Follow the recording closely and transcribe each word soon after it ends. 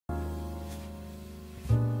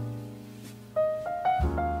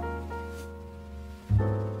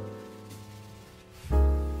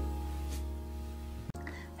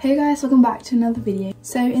Hey guys, welcome back to another video.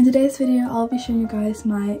 So in today's video I'll be showing you guys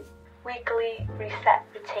my weekly reset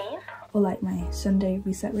routine, or like my Sunday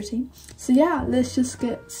reset routine. So yeah, let's just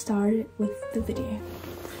get started with the video.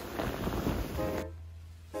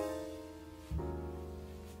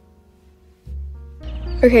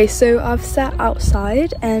 Okay, so I've sat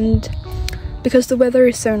outside and because the weather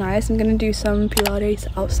is so nice, I'm gonna do some Pilates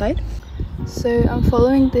outside. So I'm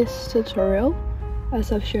following this tutorial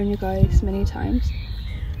as I've shown you guys many times.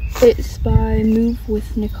 It's by Move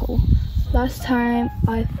with Nicole. Last time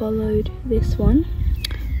I followed this one,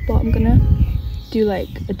 but I'm gonna do like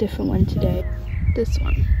a different one today. This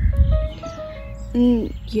one.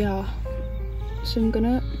 Yeah, so I'm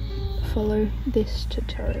gonna follow this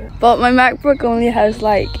tutorial. But my MacBook only has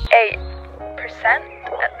like 8%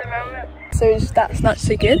 at the moment, so that's not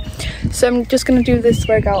so good. So I'm just gonna do this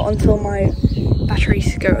workout until my battery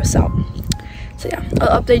goes out. So yeah,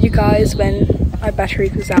 I'll update you guys when my battery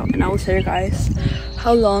goes out and I will tell you guys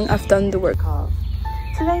how long I've done the workout.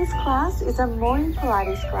 Today's class is a morning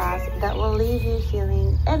Pilates class that will leave you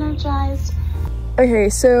feeling energized. Okay,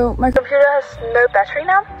 so my computer has no battery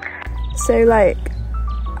now. So like,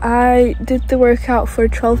 I did the workout for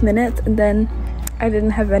 12 minutes and then I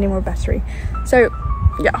didn't have any more battery. So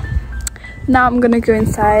yeah, now I'm gonna go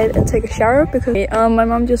inside and take a shower because my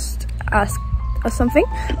mom just asked us something.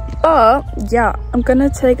 But yeah, I'm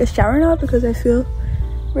gonna take a shower now because I feel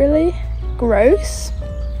really gross.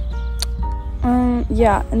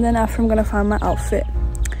 Yeah, and then after I'm gonna find my outfit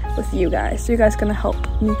with you guys. So you guys gonna help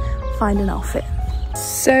me find an outfit.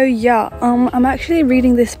 So yeah, I'm actually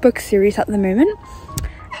reading this book series at the moment,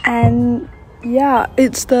 and yeah,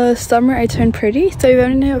 it's The Summer I Turned Pretty. So I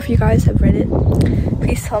don't know if you guys have read it.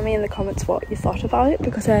 Please tell me in the comments what you thought about it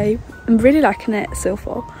because I'm really liking it so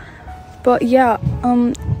far. But yeah,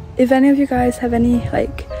 if any of you guys have any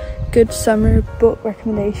like good summer book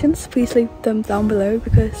recommendations, please leave them down below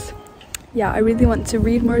because yeah, I really want to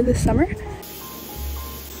read more this summer.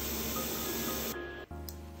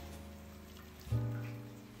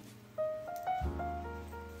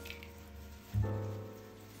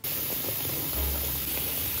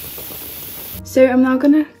 So I'm now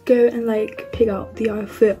gonna go and like pick out the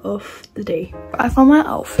outfit of the day. I found my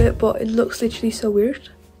outfit, but it looks literally so weird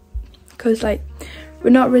because like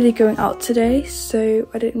we're not really going out today, so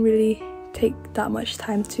I didn't really take that much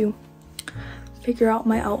time to figure out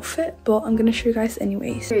my outfit, but I'm gonna show you guys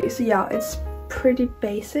anyways. Okay, so yeah, it's pretty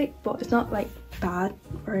basic, but it's not like bad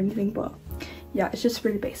or anything, but yeah, it's just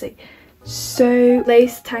really basic. So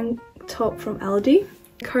lace tank top from Aldi.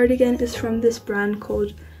 Cardigan is from this brand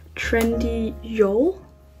called Trendy Yol.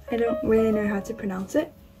 I don't really know how to pronounce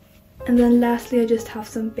it. And then lastly, I just have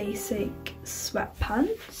some basic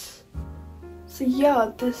sweatpants. So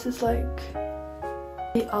yeah, this is like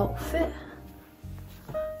the outfit.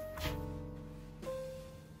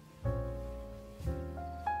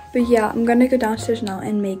 But yeah, I'm gonna go downstairs now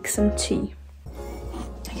and make some tea.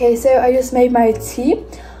 Okay, so I just made my tea.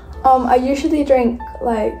 I usually drink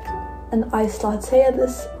like an iced latte at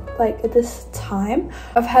this time.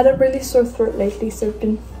 I've had a really sore throat lately, so I've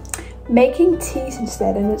been making teas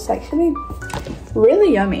instead, and it's actually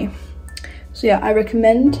really yummy. So yeah, I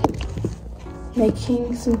recommend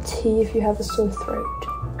making some tea if you have a sore throat.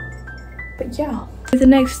 But yeah, the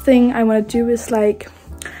next thing I want to do is like,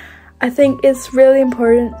 I think it's really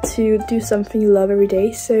important to do something you love every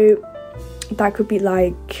day. So that could be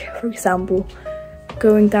like, for example,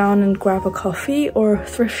 going down and grab a coffee, or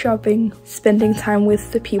thrift shopping, spending time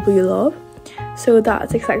with the people you love. So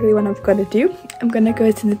that's exactly what I'm gonna do. I'm gonna go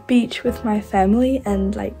to the beach with my family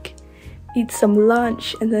and like eat some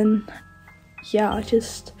lunch, and then yeah,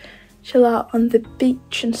 just chill out on the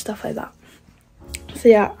beach and stuff like that. So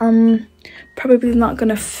yeah, I'm probably not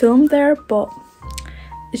gonna film there, but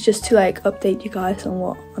it's just to like update you guys on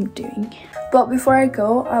what I'm doing. But before I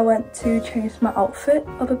go, I want to change my outfit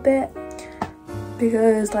up a bit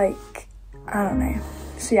because like, I don't know.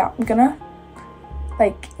 So yeah, I'm gonna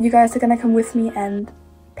like, you guys are gonna come with me and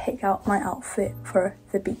pick out my outfit for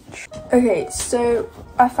the beach. Okay, so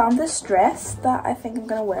I found this dress that I think I'm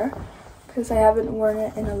gonna wear because I haven't worn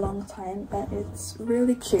it in a long time and it's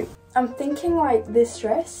really cute. I'm thinking like this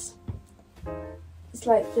dress, it's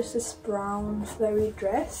like just this brown flowy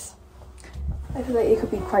dress. I feel like it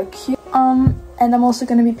could be quite cute. And I'm also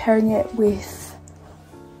gonna be pairing it with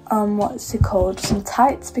what's it called, some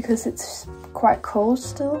tights because it's quite cold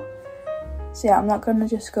still. So yeah, I'm not gonna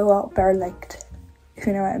just go out bare-legged, if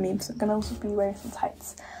you know what I mean. So I'm gonna also be wearing some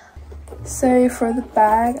tights. So for the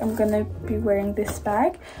bag, I'm gonna be wearing this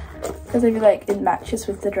bag because I feel like it matches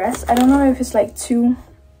with the dress. I don't know if it's like too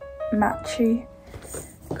matchy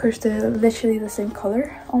because they're literally the same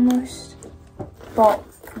color almost. But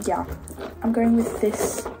yeah, I'm going with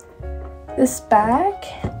this bag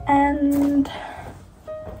and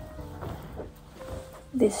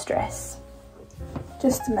this dress.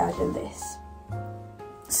 Just imagine this.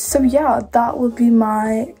 So yeah, that will be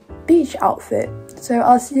my beach outfit. So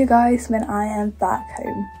I'll see you guys when I am back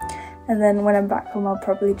home, and then when I'm back home I'll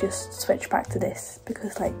probably just switch back to this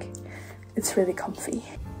because like it's really comfy.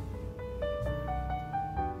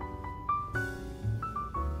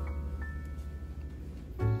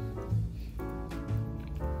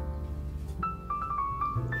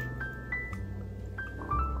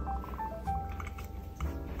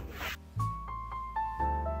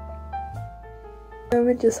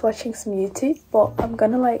 We're just watching some YouTube, but I'm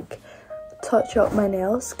gonna like touch up my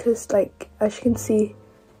nails because like as you can see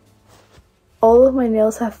all of my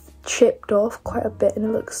nails have chipped off quite a bit and it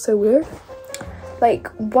looks so weird. Like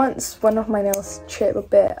once one of my nails chip a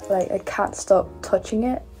bit, like I can't stop touching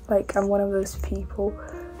it. Like I'm one of those people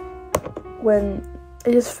when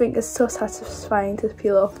I just think it's so satisfying to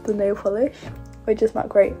peel off the nail polish, which is not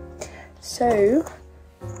great. So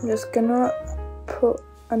I'm just gonna put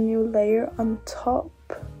a new layer on top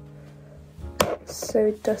so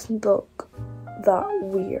it doesn't look that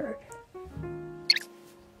weird.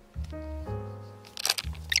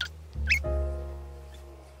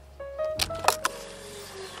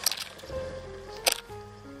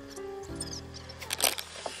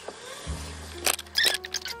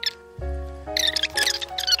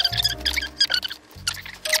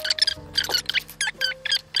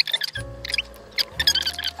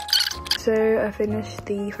 So I finished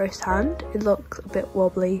the first hand. It looks a bit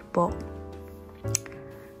wobbly, but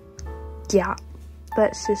yeah,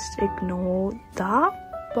 let's just ignore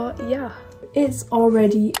that. But yeah, it's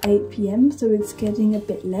already 8 PM, so it's getting a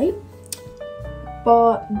bit late.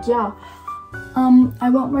 But yeah, I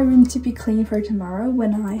want my room to be clean for tomorrow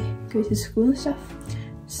when I go to school and stuff.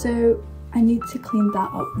 So I need to clean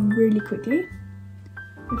that up really quickly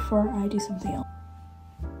before I do something else.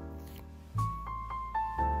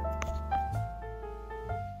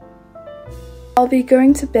 I'll be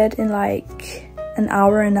going to bed in like an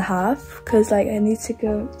hour and a half because like I need to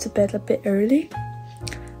go to bed a bit early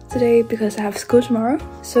today because I have school tomorrow.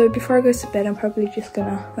 So before I go to bed I'm probably just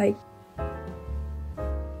gonna like